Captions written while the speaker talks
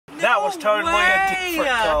That was totally a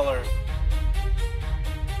different color.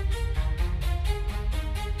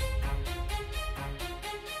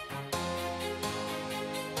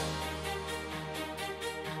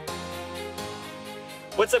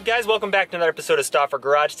 What's up, guys? Welcome back to another episode of Stauffer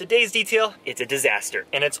Garage. Today's detail, it's a disaster.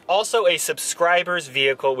 And it's also a subscriber's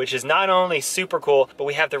vehicle, which is not only super cool, but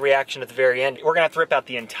we have the reaction at the very end. We're gonna have to rip out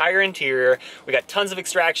the entire interior. We got tons of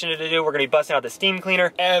extraction to do. We're gonna be busting out the steam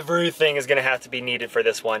cleaner. Everything is gonna have to be needed for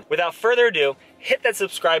this one. Without further ado, hit that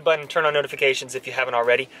subscribe button, turn on notifications if you haven't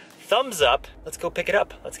already. Thumbs up, let's go pick it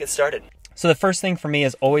up. Let's get started. So the first thing for me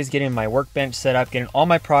is always getting my workbench set up, getting all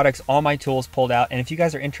my products, all my tools pulled out. And if you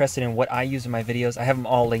guys are interested in what I use in my videos, I have them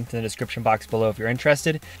all linked in the description box below if you're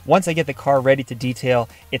interested. Once I get the car ready to detail,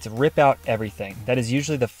 it's rip out everything. That is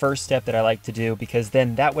usually the first step that I like to do, because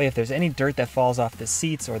then that way if there's any dirt that falls off the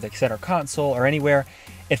seats or the center console or anywhere,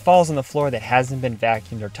 it falls on the floor that hasn't been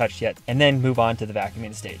vacuumed or touched yet, and then move on to the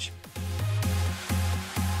vacuuming stage.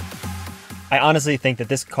 I honestly think that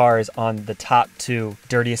this car is on the top 2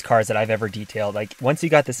 dirtiest cars that I've ever detailed. Like, once you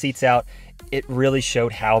got the seats out, it really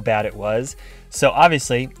showed how bad it was. So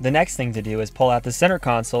obviously, the next thing to do is pull out the center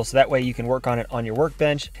console so that way you can work on it on your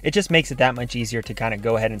workbench. It just makes it that much easier to kind of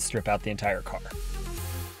go ahead and strip out the entire car.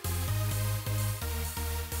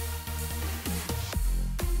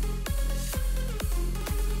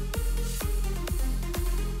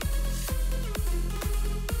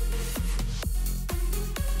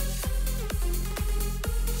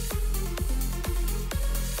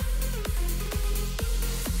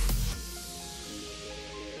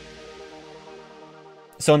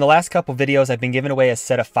 So in the last couple videos, I've been giving away a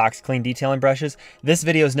set of Fox Clean detailing brushes. This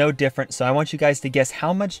video is no different, so I want you guys to guess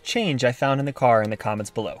how much change I found in the car in the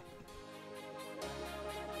comments below.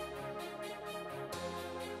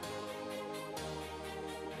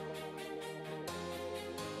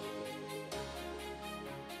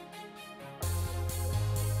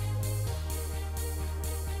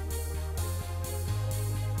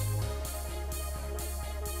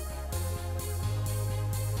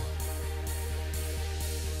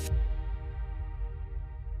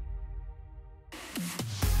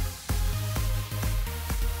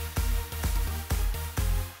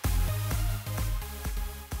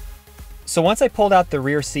 So once I pulled out the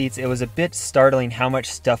rear seats, it was a bit startling how much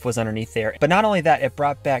stuff was underneath there. But not only that, it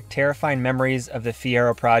brought back terrifying memories of the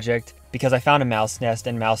Fiero project, because I found a mouse nest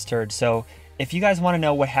and mouse turd. So if you guys want to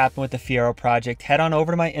know what happened with the Fiero project, head on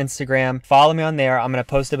over to my Instagram, follow me on there. I'm going to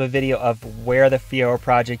post up a video of where the Fiero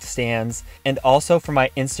project stands. And also for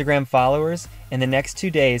my Instagram followers, in the next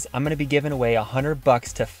 2 days, I'm going to be giving away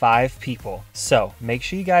 $100 to 5 people. So make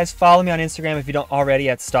sure you guys follow me on Instagram if you don't already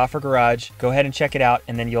at Stauffer Garage. Go ahead and check it out,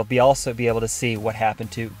 and then you'll also be able to see what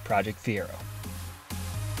happened to Project Fiero.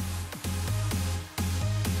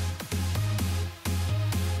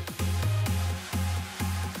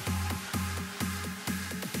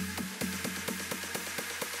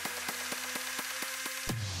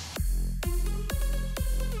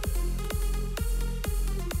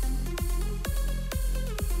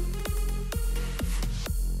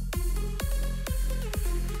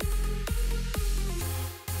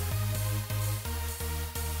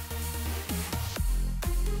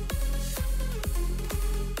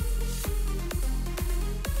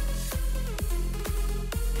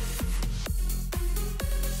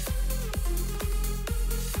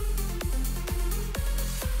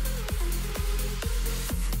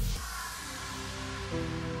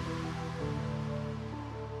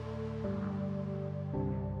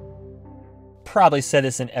 Probably said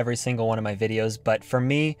this in every single one of my videos, but for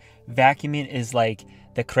me, vacuuming is like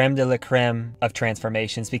the creme de la creme of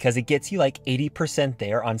transformations, because it gets you like 80%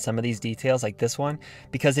 there on some of these details like this one,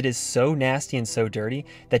 because it is so nasty and so dirty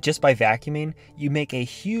that just by vacuuming, you make a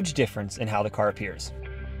huge difference in how the car appears.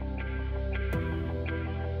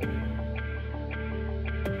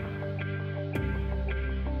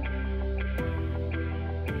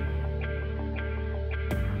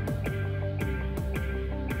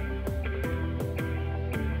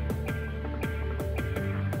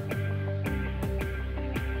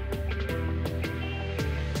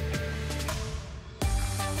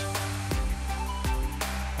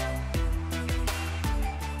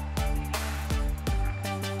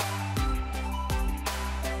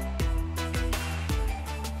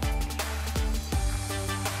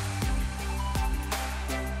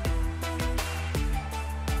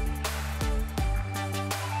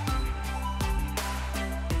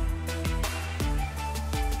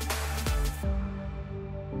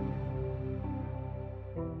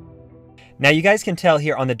 Now you guys can tell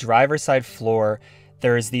here on the driver's side floor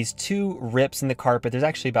There's these 2 rips in the carpet. There's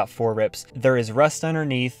actually about 4 rips. There is rust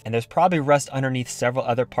underneath, and there's probably rust underneath several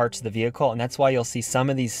other parts of the vehicle, and that's why you'll see some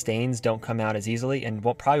of these stains don't come out as easily and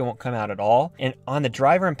probably won't come out at all. And on the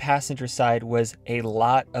driver and passenger side was a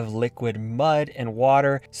lot of liquid mud and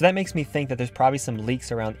water, so that makes me think that there's probably some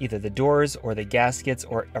leaks around either the doors or the gaskets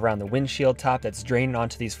or around the windshield top that's draining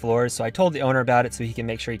onto these floors. So I told the owner about it so he can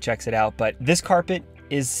make sure he checks it out. But this carpet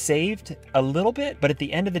is saved a little bit, but at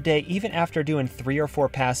the end of the day, even after doing 3 or 4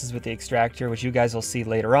 passes with the extractor, which you guys will see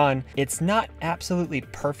later on, it's not absolutely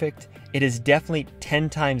perfect. It is definitely 10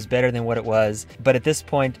 times better than what it was, but at this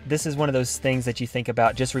point, this is one of those things that you think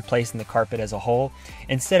about just replacing the carpet as a whole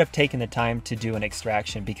instead of taking the time to do an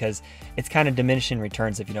extraction, because it's kind of diminishing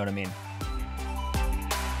returns, if you know what I mean.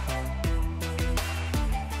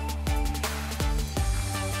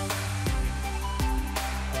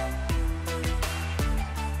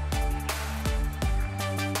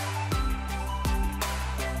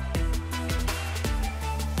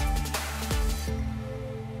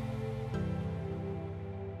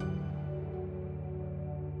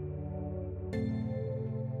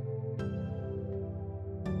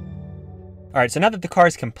 All right, so now that the car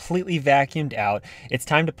is completely vacuumed out, it's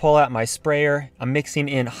time to pull out my sprayer. I'm mixing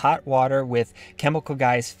in hot water with Chemical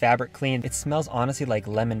Guy's Fabric Clean. It smells honestly like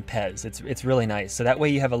lemon pez. It's really nice. So that way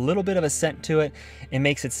you have a little bit of a scent to it. It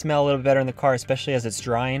makes it smell a little better in the car, especially as it's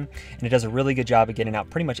drying, and it does a really good job of getting out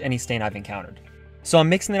pretty much any stain I've encountered. So I'm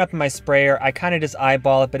mixing it up in my sprayer. I kind of just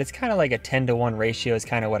eyeball it, but it's kind of like a 10-to-1 ratio is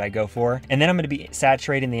kind of what I go for. And then I'm going to be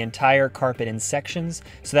saturating the entire carpet in sections,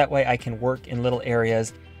 so that way I can work in little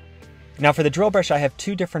areas. Now for the drill brush, I have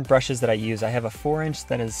 2 different brushes that I use. I have a 4-inch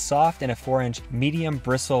that is soft and a 4-inch medium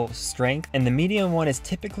bristle strength. And the medium one is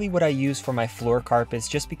typically what I use for my floor carpets,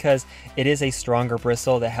 just because it is a stronger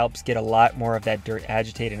bristle that helps get a lot more of that dirt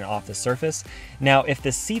agitated and off the surface. Now, if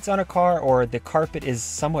the seats on a car or the carpet is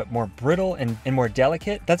somewhat more brittle and more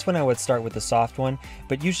delicate, that's when I would start with the soft one.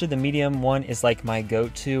 But usually the medium one is like my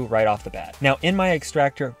go-to right off the bat. Now in my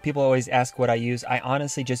extractor, people always ask what I use. I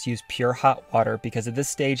honestly just use pure hot water, because at this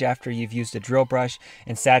stage, after you've used a drill brush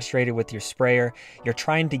and saturated with your sprayer, you're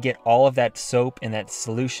trying to get all of that soap and that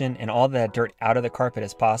solution and all that dirt out of the carpet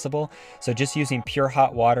as possible. So just using pure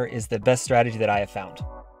hot water is the best strategy that I have found.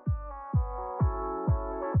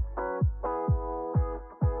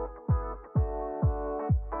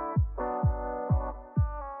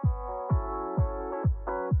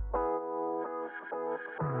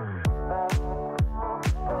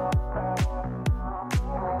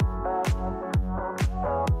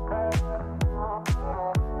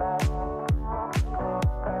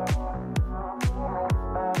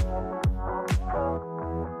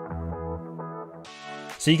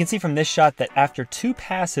 So you can see from this shot that after 2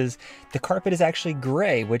 passes, the carpet is actually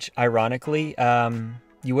gray, which ironically,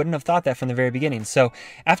 you wouldn't have thought that from the very beginning. So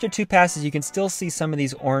after 2 passes, you can still see some of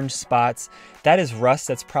these orange spots. That is rust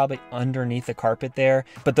that's probably underneath the carpet there,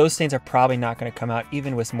 but those stains are probably not going to come out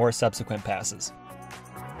even with more subsequent passes.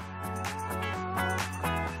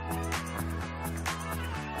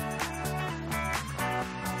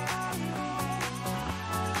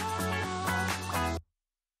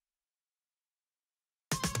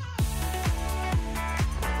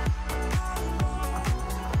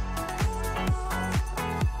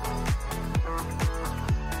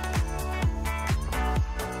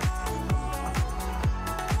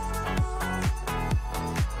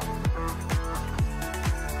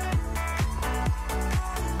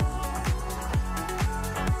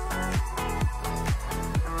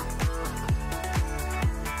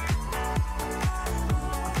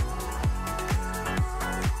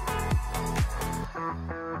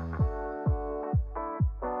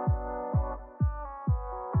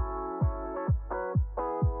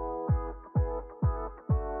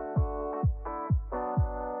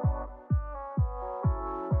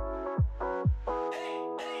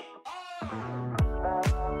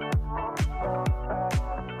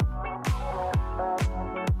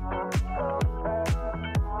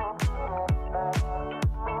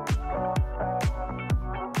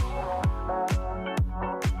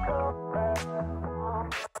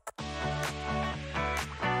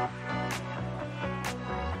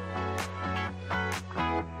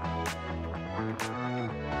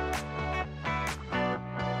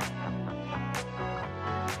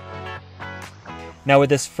 Now with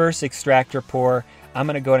this first extractor pour, I'm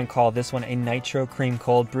going to go ahead and call this one a nitro cream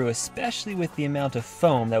cold brew, especially with the amount of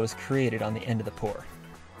foam that was created on the end of the pour.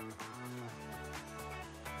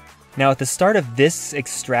 Now at the start of this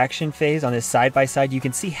extraction phase on this side-by-side, you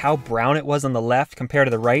can see how brown it was on the left compared to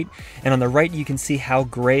the right, and on the right you can see how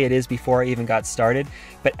gray it is before I even got started.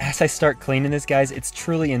 But as I start cleaning this, guys, it's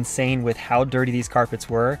truly insane with how dirty these carpets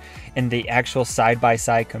were and the actual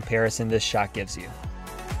side-by-side comparison this shot gives you.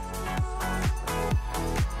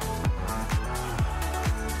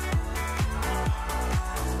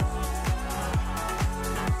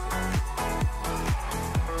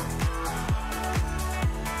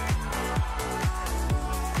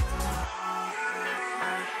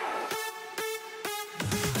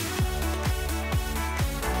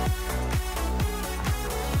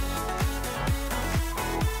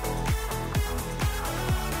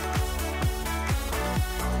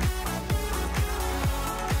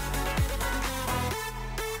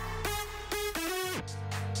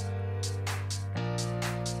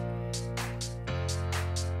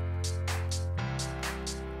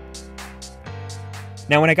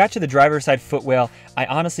 Now when I got to the driver's side footwell, I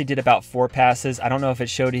honestly did about 4 passes. I don't know if it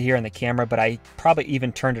showed it here in the camera, but I probably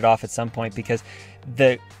even turned it off at some point because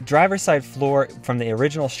the driver's side floor from the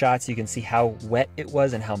original shots, you can see how wet it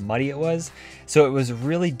was and how muddy it was. So it was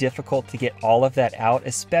really difficult to get all of that out,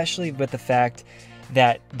 especially with the fact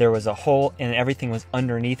that there was a hole and everything was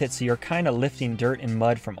underneath it, so you're kind of lifting dirt and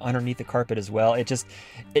mud from underneath the carpet as well.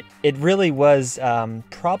 It really was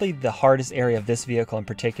probably the hardest area of this vehicle in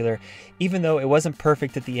particular. Even though it wasn't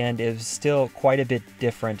perfect at the end, it was still quite a bit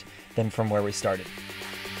different than from where we started.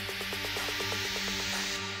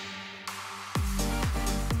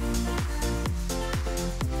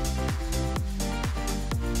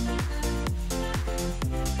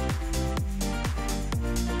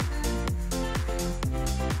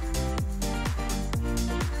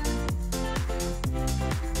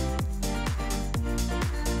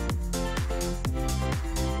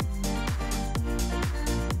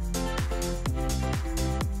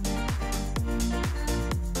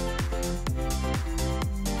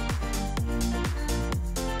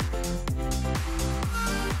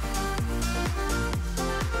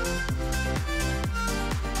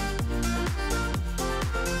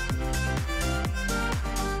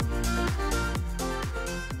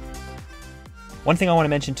 One thing I want to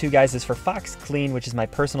mention too, guys, is for Fox Clean, which is my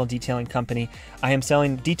personal detailing company, I am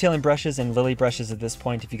selling detailing brushes and lily brushes at this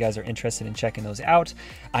point if you guys are interested in checking those out.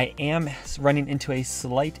 I am running into a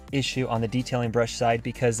slight issue on the detailing brush side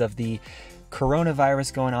because of the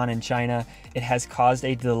coronavirus going on in China. It has caused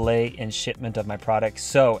a delay in shipment of my products.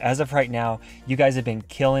 So as of right now, you guys have been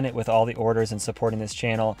killing it with all the orders and supporting this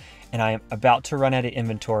channel, and I am about to run out of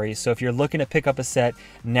inventory. So if you're looking to pick up a set,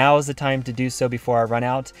 now is the time to do so before I run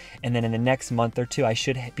out. And then in the next month or two, I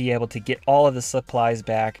should be able to get all of the supplies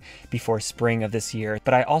back before spring of this year.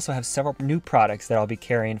 But I also have several new products that I'll be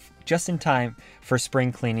carrying just in time for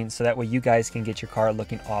spring cleaning, so that way you guys can get your car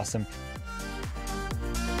looking awesome.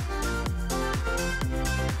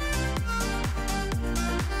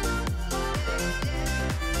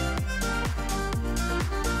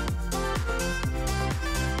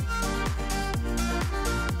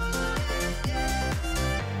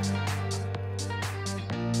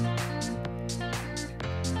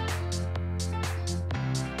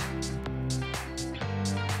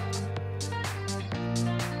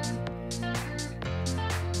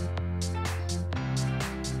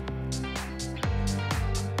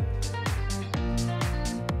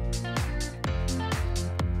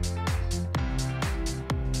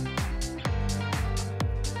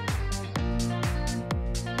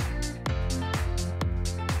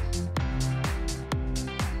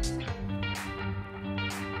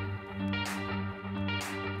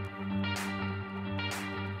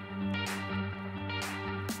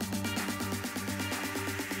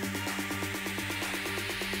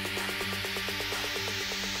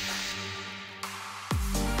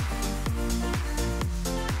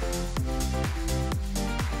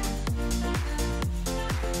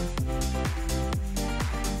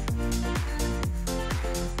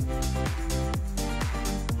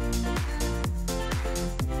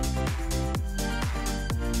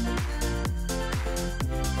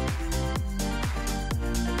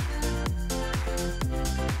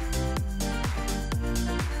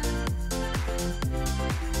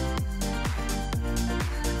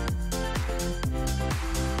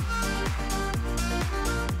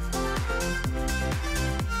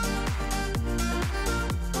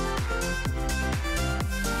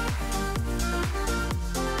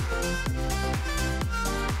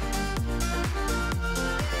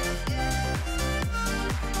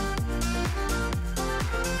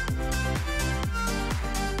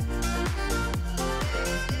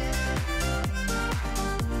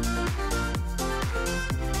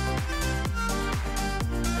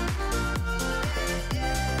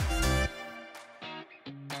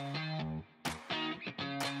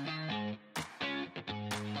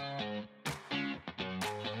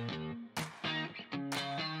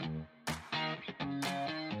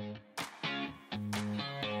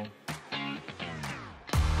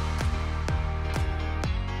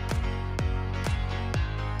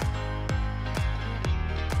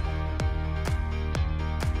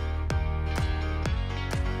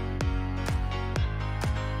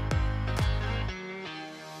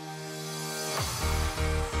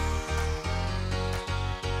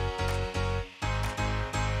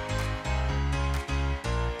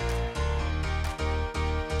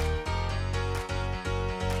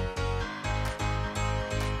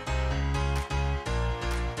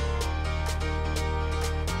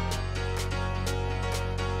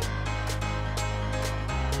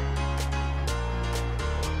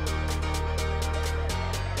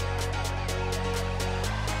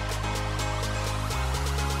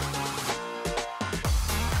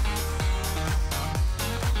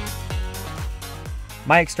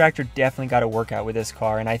 My extractor definitely got a workout with this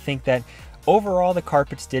car, and I think that overall the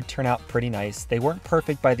carpets did turn out pretty nice. They weren't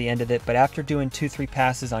perfect by the end of it, but after doing 2-3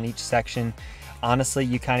 passes on each section, honestly,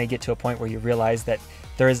 you kind of get to a point where you realize that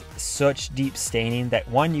there is such deep staining that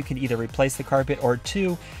one, you can either replace the carpet, or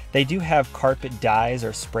two, they do have carpet dyes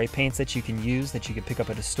or spray paints that you can use that you can pick up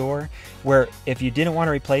at a store, where if you didn't want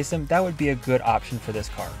to replace them, that would be a good option for this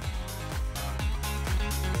car.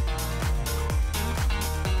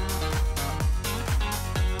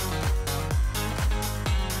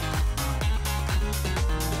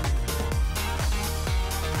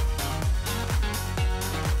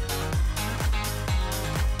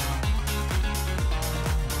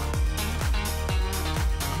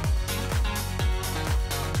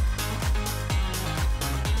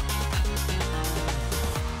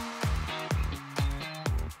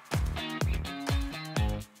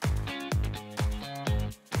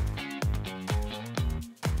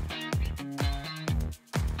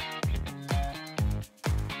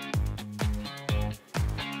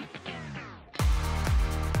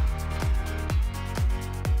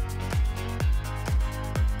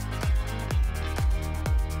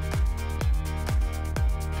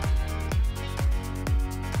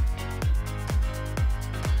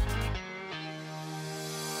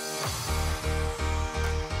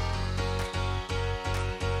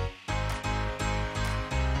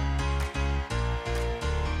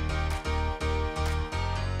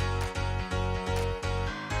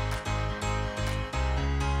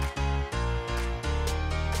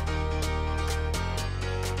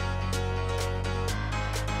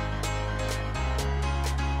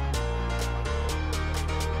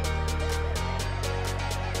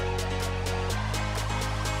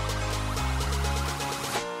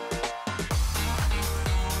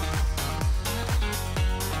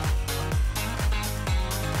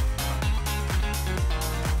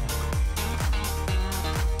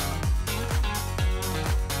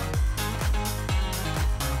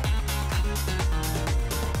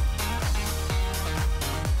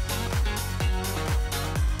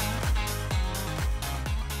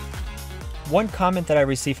 One comment that I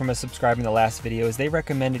received from a subscriber in the last video is they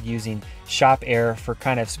recommended using shop air for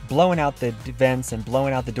kind of blowing out the vents and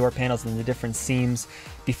blowing out the door panels and the different seams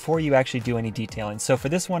before you actually do any detailing. So for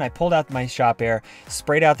this one, I pulled out my shop air,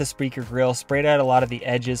 sprayed out the speaker grill, sprayed out a lot of the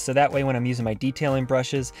edges, so that way when I'm using my detailing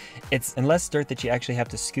brushes, it's less dirt that you actually have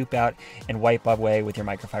to scoop out and wipe away with your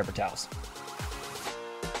microfiber towels.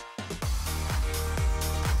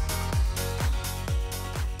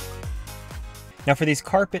 Now for these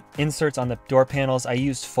carpet inserts on the door panels, I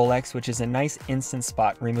used Full-X, which is a nice instant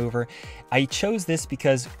spot remover. I chose this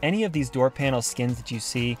because any of these door panel skins that you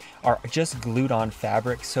see are just glued on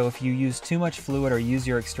fabric. So if you use too much fluid or use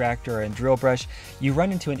your extractor or a drill brush, you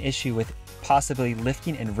run into an issue with possibly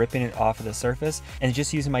lifting and ripping it off of the surface, and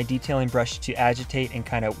just using my detailing brush to agitate and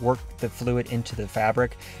kind of work the fluid into the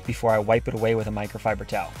fabric before I wipe it away with a microfiber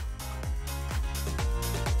towel.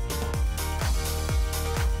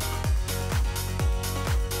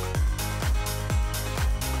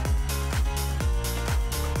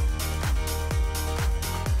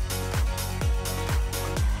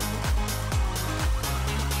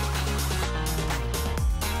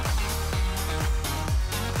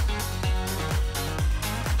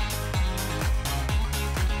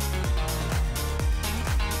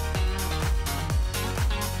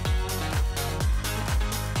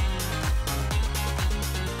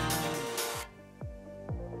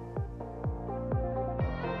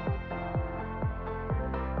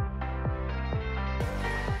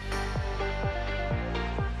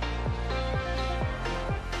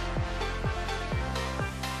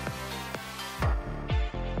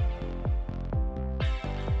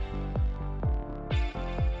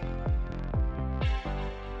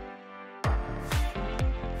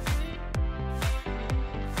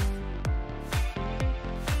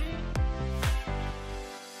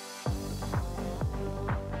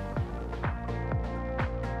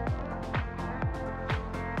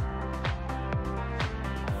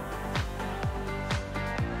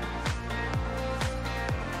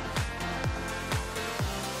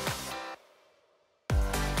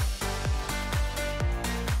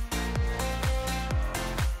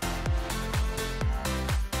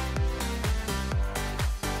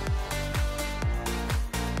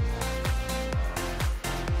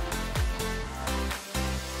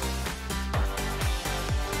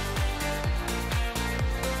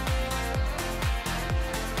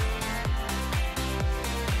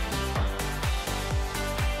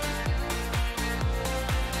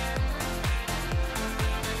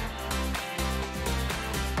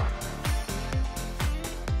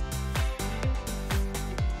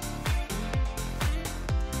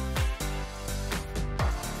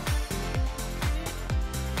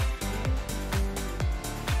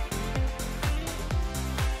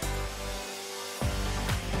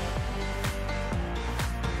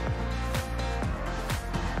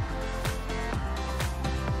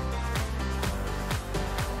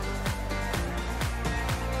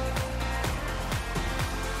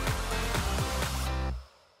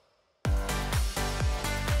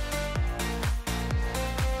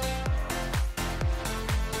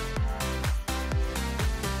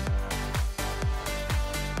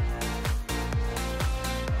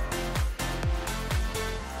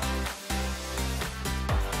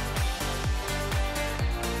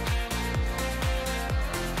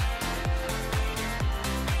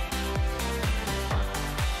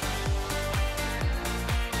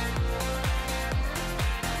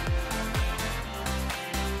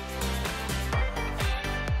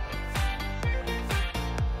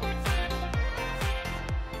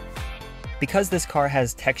 Because this car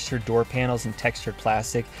has textured door panels and textured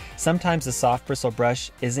plastic, sometimes the soft bristle brush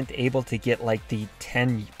isn't able to get like the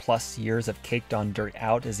 10 plus years of caked on dirt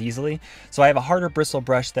out as easily. So I have a harder bristle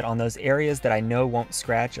brush that on those areas that I know won't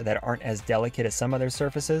scratch or that aren't as delicate as some other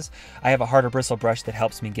surfaces, I have a harder bristle brush that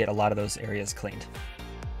helps me get a lot of those areas cleaned.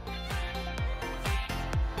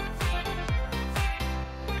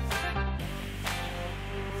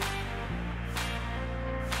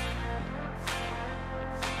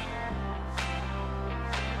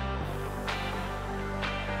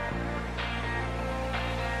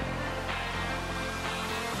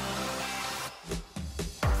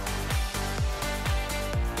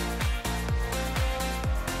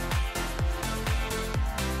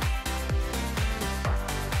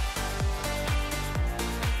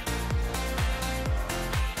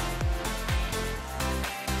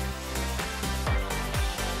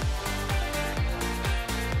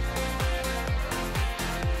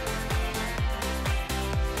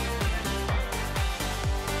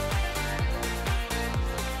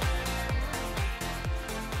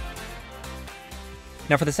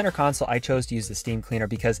 Now for the center console, I chose to use the steam cleaner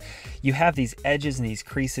because you have these edges and these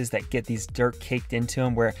creases that get these dirt caked into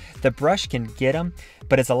them where the brush can get them,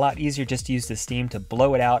 but it's a lot easier just to use the steam to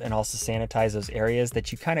blow it out and also sanitize those areas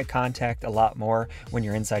that you kind of contact a lot more when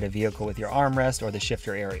you're inside a vehicle with your armrest or the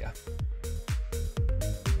shifter area.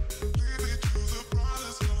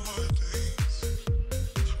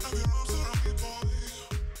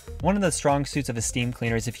 One of the strong suits of a steam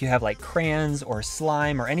cleaner is if you have like crayons or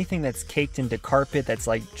slime or anything that's caked into carpet that's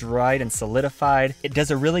like dried and solidified. It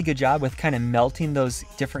does a really good job with kind of melting those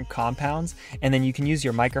different compounds, and then you can use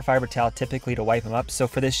your microfiber towel typically to wipe them up. So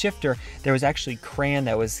for this shifter, there was actually crayon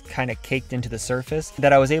that was kind of caked into the surface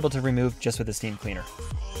that I was able to remove just with the steam cleaner.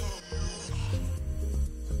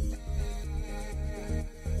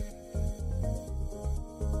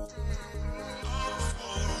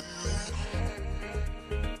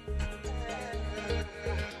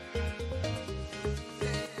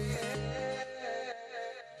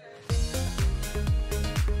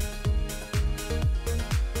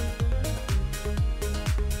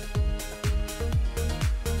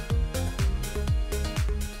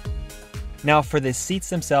 Now for the seats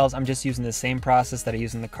themselves, I'm just using the same process that I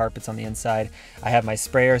use in the carpets on the inside. I have my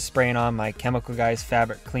sprayer spraying on my Chemical Guys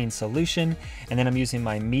Fabric Clean Solution, and then I'm using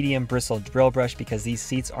my medium bristle drill brush because these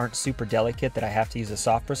seats aren't super delicate that I have to use a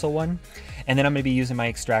soft bristle one. And then I'm going to be using my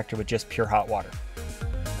extractor with just pure hot water.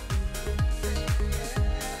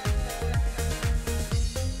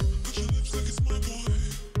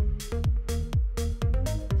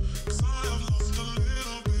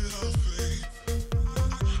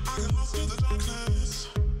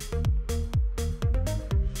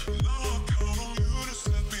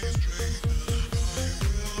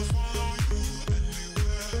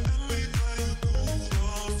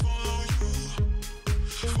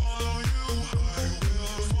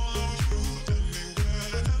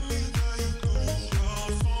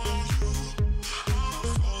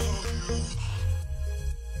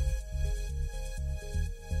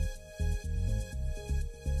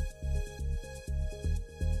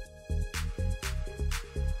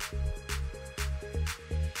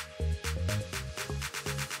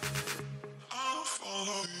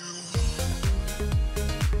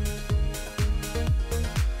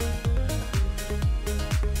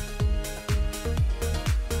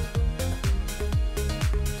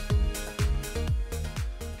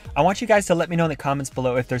 I want you guys to let me know in the comments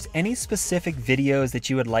below if there's any specific videos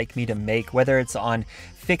that you would like me to make, whether it's on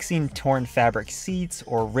fixing torn fabric seats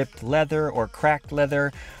or ripped leather or cracked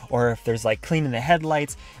leather, or if there's like cleaning the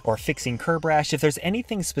headlights or fixing curb rash. If there's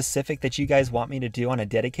anything specific that you guys want me to do on a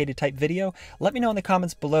dedicated type video, let me know in the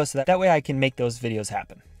comments below so that way I can make those videos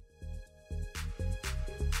happen.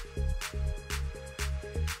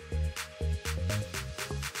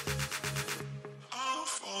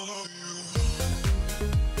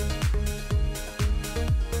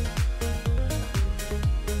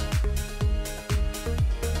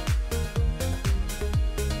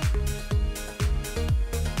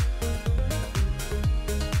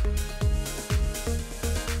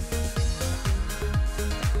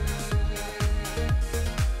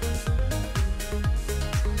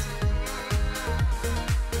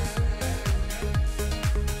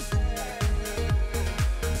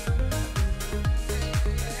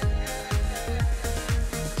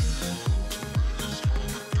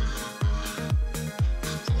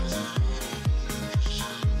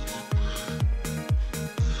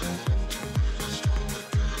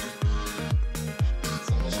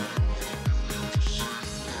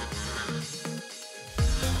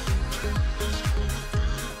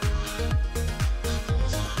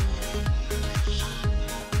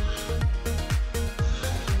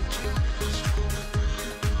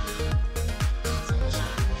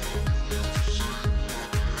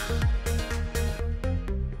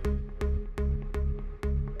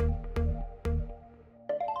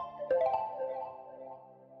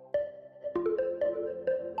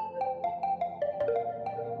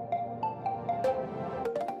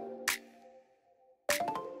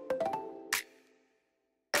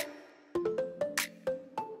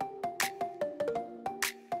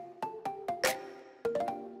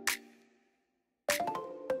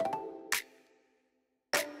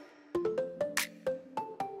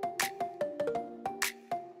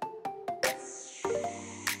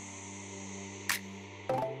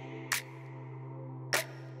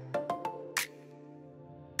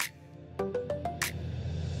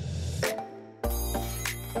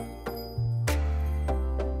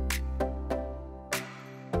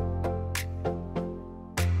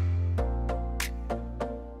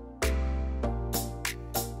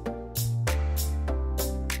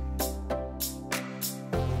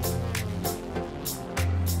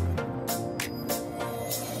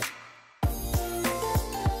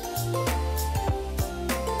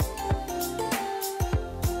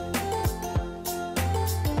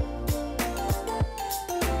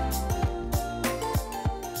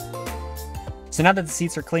 So now that the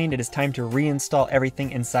seats are cleaned, it is time to reinstall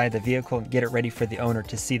everything inside the vehicle and get it ready for the owner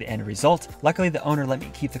to see the end result. Luckily, the owner let me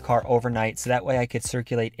keep the car overnight, so that way I could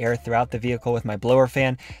circulate air throughout the vehicle with my blower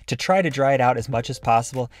fan to try to dry it out as much as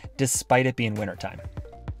possible, despite it being wintertime.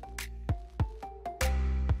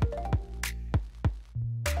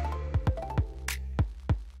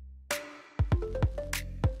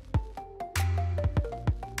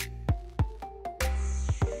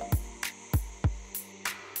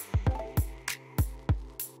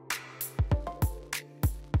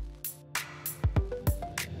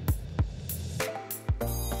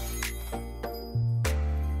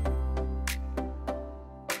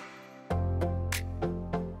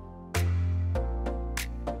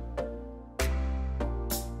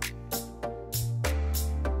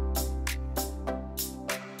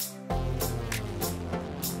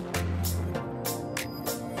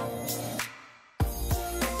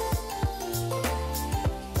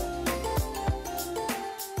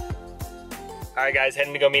 Alright guys,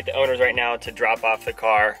 heading to go meet the owners right now to drop off the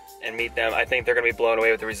car and meet them. I think they're going to be blown away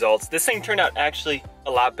with the results. This thing turned out actually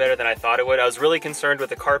a lot better than I thought it would. I was really concerned with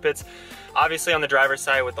the carpets, obviously on the driver's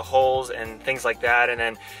side with the holes and things like that, and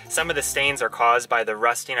then some of the stains are caused by the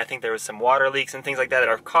rusting. I think there was some water leaks and things like that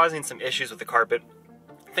are causing some issues with the carpet.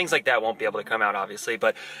 Things like that won't be able to come out obviously,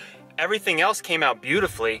 but everything else came out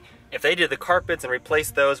beautifully. If they did the carpets and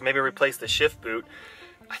replaced those, maybe replace the shift boot,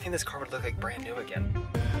 I think this car would look like brand new again.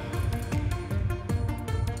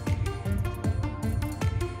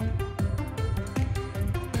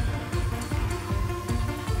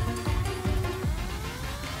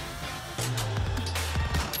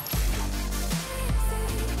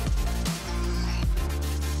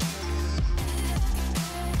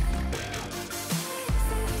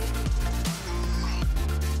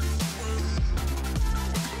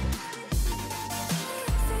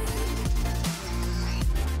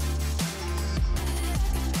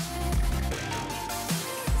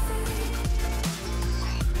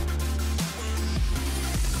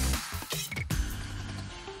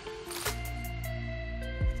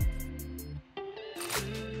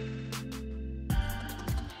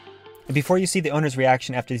 Before you see the owner's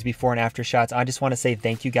reaction after these before and after shots, I just want to say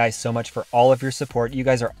thank you guys so much for all of your support. You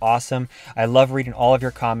guys are awesome. I love reading all of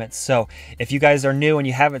your comments. So if you guys are new and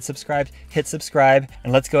you haven't subscribed, hit subscribe,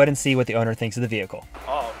 and let's go ahead and see what the owner thinks of the vehicle.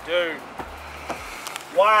 Oh, dude.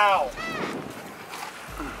 Wow.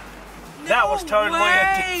 That was totally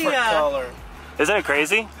a different color. Isn't it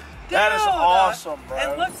crazy? That is awesome, bro.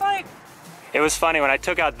 It looks like... It was funny, when I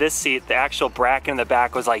took out this seat, the actual bracket in the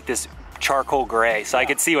back was like this charcoal gray, so I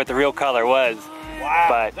could see what the real color was. Wow,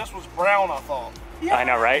 but this was brown, I thought. Yeah. I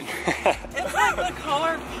know, right? It's like the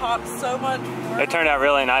color pops so much more. It turned out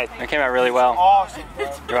really nice. It came out really well. Awesome, bro.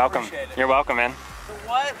 You're welcome. You're welcome, man.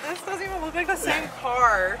 What? This doesn't even look like the same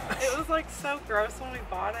car. It was like so gross when we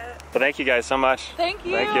bought it. But thank you guys so much. Thank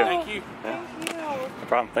you. Thank you. Thank you. Yeah. Thank you. No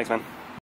problem. Thanks, man.